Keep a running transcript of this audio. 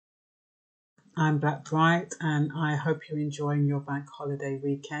I'm Blackbright, and I hope you're enjoying your bank holiday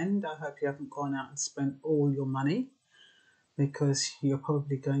weekend. I hope you haven't gone out and spent all your money because you're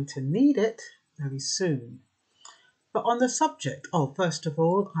probably going to need it very soon. But on the subject, first of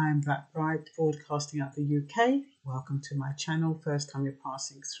all, I'm Blackbright, broadcasting out the UK. Welcome to my channel. First time you're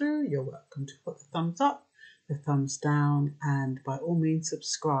passing through, you're welcome to put the thumbs up, the thumbs down, and by all means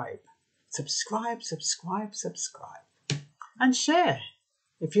subscribe. Subscribe. And share.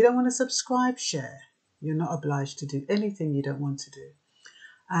 If you don't want to subscribe, share. You're not obliged to do anything you don't want to do.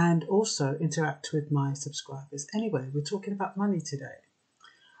 And also interact with my subscribers. Anyway, we're talking about money today.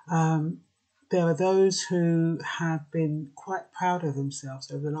 There are those who have been quite proud of themselves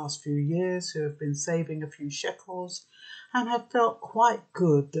over the last few years, who have been saving a few shekels and have felt quite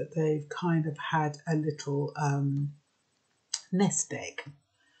good that they've kind of had a little nest egg.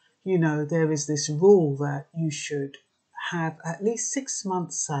 You know, there is this rule that you should have at least 6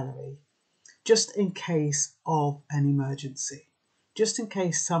 months' salary just in case of an emergency, just in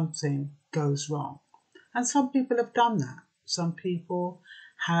case something goes wrong. And some people have done that. Some people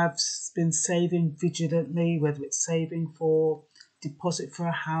have been saving vigilantly, whether it's saving for deposit for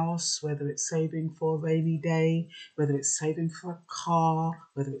a house, whether it's saving for a rainy day, whether it's saving for a car,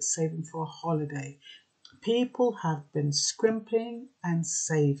 whether it's saving for a holiday. People have been scrimping and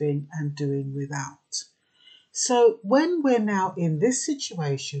saving and doing without. So when we're now in this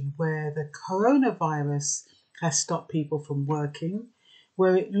situation where the coronavirus has stopped people from working,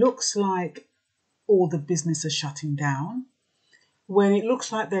 where it looks like all the business are shutting down, when it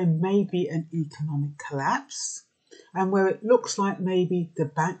looks like there may be an economic collapse, and where it looks like maybe the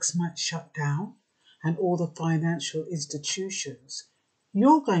banks might shut down and all the financial institutions,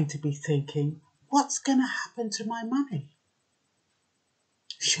 you're going to be thinking, what's going to happen to my money?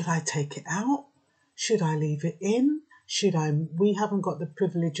 Should I take it out? Should I leave it in? We haven't got the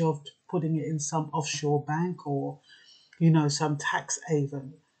privilege of putting it in some offshore bank or, some tax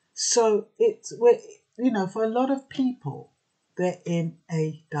haven. So for a lot of people, they're in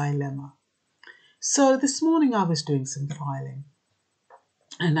a dilemma. So this morning I was doing some filing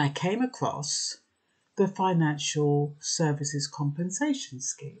and I came across the Financial Services Compensation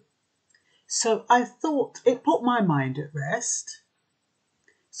Scheme. So I thought it put my mind at rest.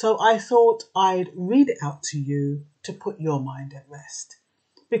 So I thought I'd read it out to you to put your mind at rest.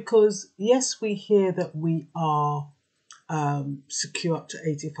 Because yes, we hear that we are secure up to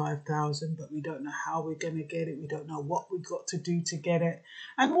 85,000, but we don't know how we're going to get it. We don't know what we've got to do to get it.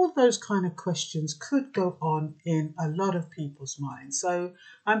 And all those kind of questions could go on in a lot of people's minds. So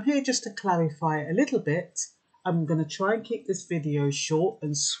I'm here just to clarify a little bit. I'm going to try and keep this video short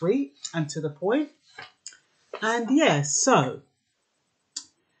and sweet and to the point. And yes, so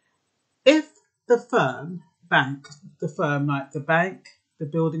if the firm, like the bank, the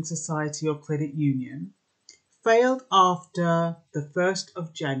building society or credit union, failed after the 1st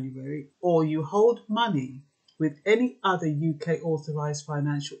of January, or you hold money with any other UK authorised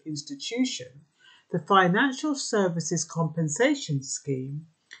financial institution, the Financial Services Compensation Scheme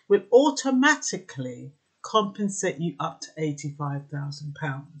will automatically compensate you up to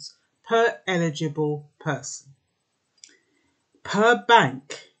 £85,000 per eligible person. Per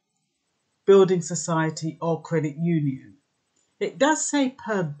bank, building society or credit union. It does say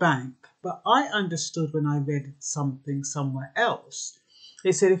per bank, but I understood when I read something somewhere else,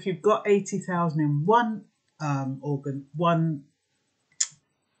 it said if you've got 80,000 in one one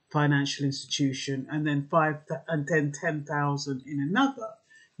financial institution and then 10,000 in another,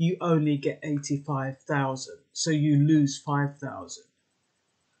 you only get 85,000, so you lose 5,000.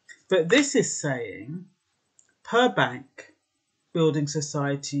 But this is saying per bank, building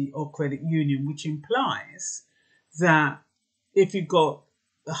society or credit union, which implies that if you've got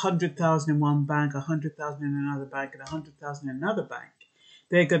 100,000 in one bank, 100,000 in another bank, and 100,000 in another bank,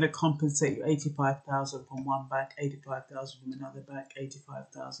 they're going to compensate you 85,000 from one bank, 85,000 from another bank,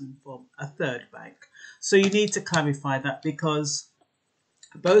 85,000 from a third bank. So you need to clarify that because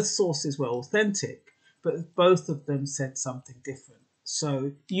both sources were authentic, but both of them said something different.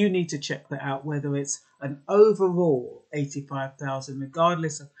 So you need to check that out, whether it's an overall 85,000,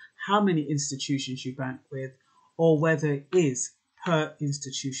 regardless of how many institutions you bank with, or whether it is per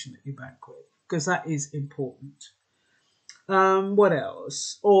institution that you bank with, because that is important. What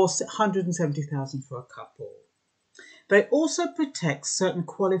else? Or 170,000 for a couple. They also protect certain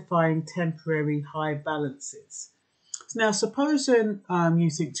qualifying temporary high balances. Now, supposing you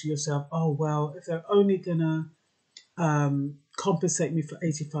think to yourself, oh, well, if they're only going to compensate me for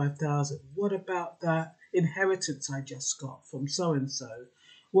 85,000, what about that inheritance I just got from so-and-so?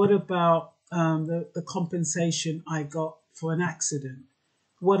 What about the compensation I got for an accident?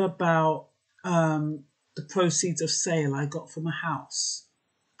 What about the proceeds of sale I got from a house.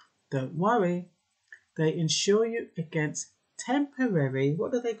 Don't worry, they insure you against temporary,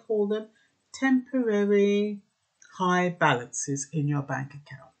 what do they call them? Temporary high balances in your bank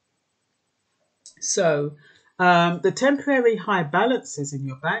account. So the temporary high balances in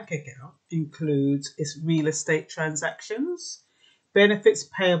your bank account includes its real estate transactions, benefits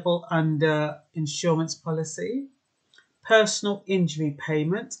payable under insurance policy, personal injury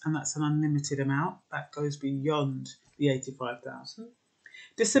payments, and that's an unlimited amount that goes beyond the 85,000.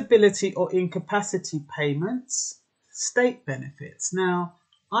 Disability or incapacity payments, state benefits. Now,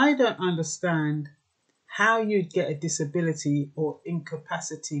 I don't understand how you'd get a disability or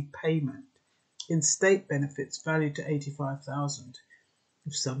incapacity payment in state benefits valued to 85,000.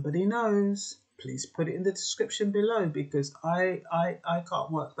 If somebody knows, please put it in the description below, because I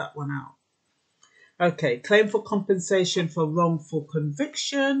can't work that one out. Okay, claim for compensation for wrongful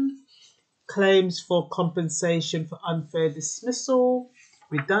conviction, claims for compensation for unfair dismissal,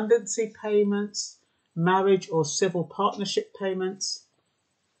 redundancy payments, marriage or civil partnership payments,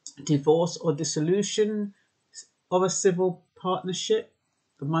 divorce or dissolution of a civil partnership,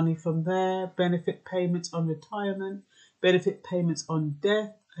 the money from there, benefit payments on retirement, benefit payments on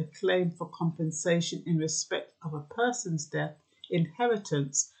death, a claim for compensation in respect of a person's death,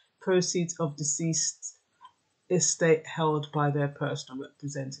 inheritance, proceeds of deceased estate held by their personal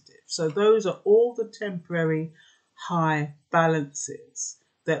representative. So those are all the temporary high balances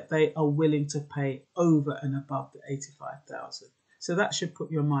that they are willing to pay over and above the 85,000. So that should put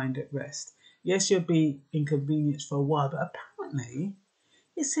your mind at rest. Yes, you'll be inconvenienced for a while, but apparently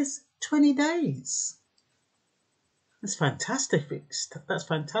it says 20 days. That's fantastic. That's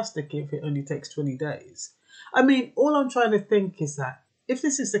fantastic if it only takes 20 days. I mean, all I'm trying to think is that if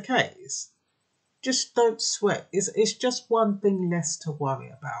this is the case, just don't sweat. It's just one thing less to worry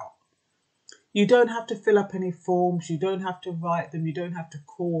about. You don't have to fill up any forms. You don't have to write them. You don't have to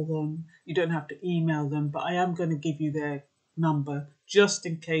call them. You don't have to email them. But I am going to give you their number just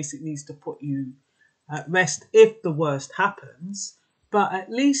in case it needs to put you at rest if the worst happens. But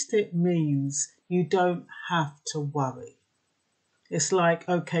at least it means you don't have to worry. It's like,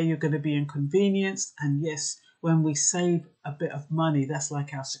 okay, you're going to be inconvenienced. And yes, when we save a bit of money, that's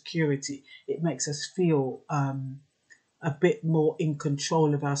like our security. It makes us feel a bit more in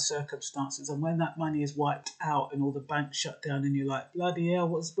control of our circumstances. And when that money is wiped out and all the banks shut down and you're like, bloody hell,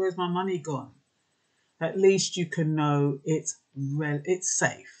 where's my money gone? At least you can know it's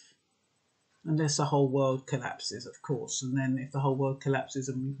safe. Unless the whole world collapses, of course. And then if the whole world collapses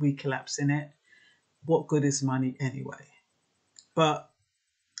and we collapse in it, what good is money anyway? But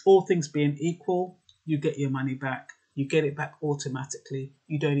all things being equal, you get your money back. You get it back automatically.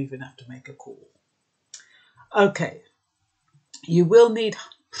 You don't even have to make a call. Okay. You will need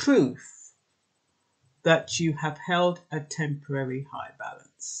proof that you have held a temporary high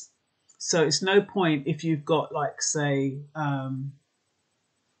balance. So it's no point if you've got, like, say,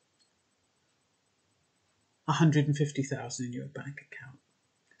 150,000 in your bank account.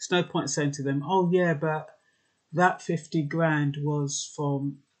 It's no point saying to them, oh yeah, but that 50 grand was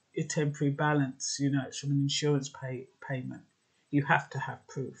from a temporary balance, it's from an insurance payment. You have to have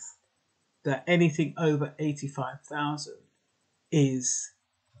proof that anything over 85,000 is,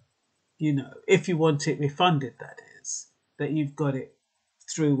 if you want it refunded, that is, that you've got it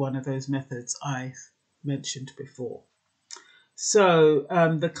through one of those methods I mentioned before. So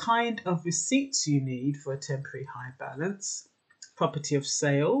the kind of receipts you need for a temporary high balance: property of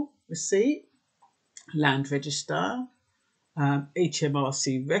sale receipt, land register,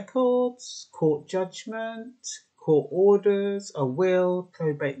 HMRC records, court judgment, court orders, a will,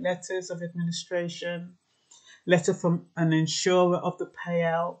 probate letters of administration, letter from an insurer of the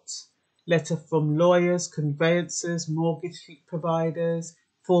payout, letter from lawyers, conveyancers, mortgage providers,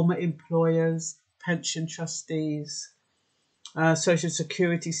 former employers, pension trustees, social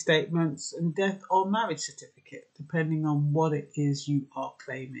security statements, and death or marriage certificate, depending on what it is you are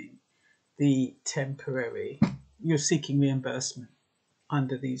claiming the temporary, you're seeking reimbursement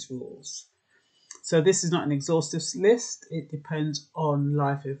under these rules. So this is not an exhaustive list. It depends on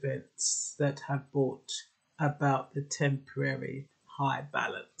life events that have brought about the temporary high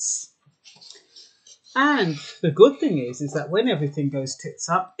balance. And the good thing is that when everything goes tits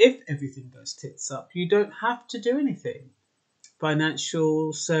up, if everything goes tits up, you don't have to do anything.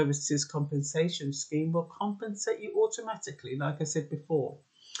 Financial Services Compensation Scheme will compensate you automatically, like I said before.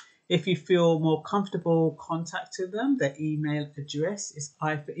 If you feel more comfortable contacting them, their email address is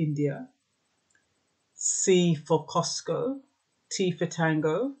I for India, C for Costco, T for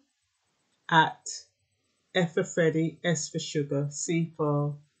Tango, at F for Freddy, S for Sugar, C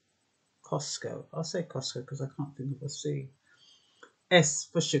for Costco. I'll say Costco because I can't think of a C. S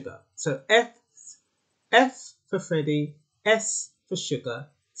for sugar. So F for Freddy, S for sugar,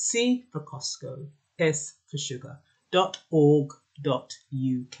 C for Costco, S for sugar. .org.uk.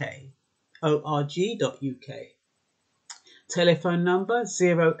 org.uk. Telephone number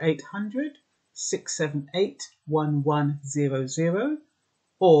 0800 678 1100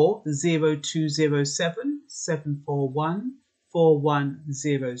 or 0207 741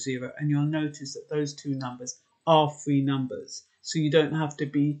 4100. And you'll notice that those two numbers are free numbers. So you don't have to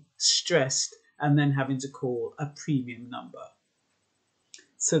be stressed and then having to call a premium number.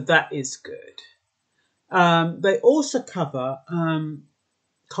 So that is good. They also cover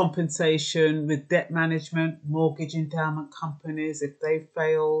compensation with debt management, mortgage endowment companies if they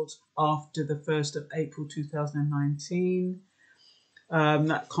failed after the 1st of April 2019.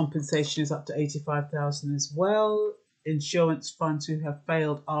 That compensation is up to $85,000 as well. Insurance funds who have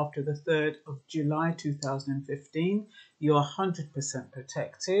failed after the 3rd of July 2015, you're 100%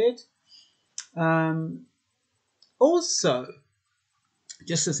 protected. Also,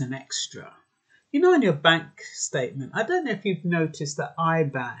 just as an extra, you know, in your bank statement, I don't know if you've noticed that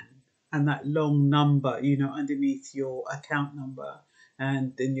IBAN and that long number, you know, underneath your account number,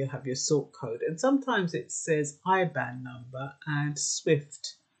 and then you have your sort code. And sometimes it says IBAN number and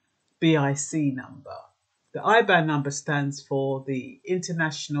SWIFTBIC number. The IBAN number stands for the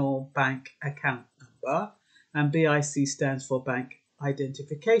International Bank Account Number, and BIC stands for Bank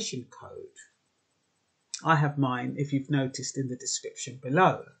Identification Code. I have mine, if you've noticed, in the description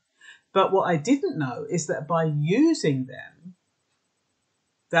below. But what I didn't know is that by using them,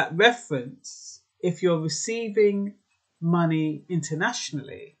 that reference, if you're receiving money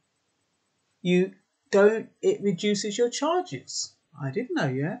internationally, it reduces your charges. I didn't know,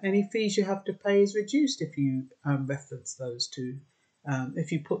 yeah. Any fees you have to pay is reduced if you reference those two,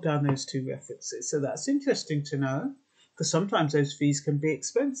 if you put down those two references. So that's interesting to know, because sometimes those fees can be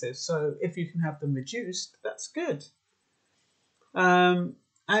expensive. So if you can have them reduced, that's good.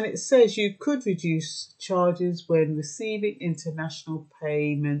 And it says you could reduce charges when receiving international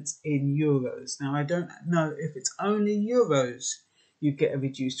payments in euros. Now, I don't know if it's only euros you get a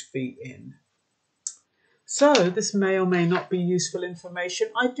reduced fee in. So this may or may not be useful information.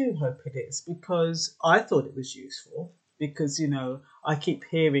 I do hope it is, because I thought it was useful. Because, you know, I keep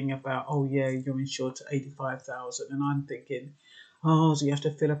hearing about, oh yeah, you're insured to 85,000, and I'm thinking, oh, do you have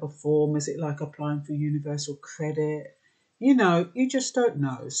to fill up a form? Is it like applying for universal credit? You know, you just don't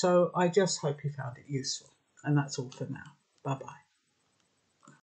know. So I just hope you found it useful. And that's all for now. Bye-bye.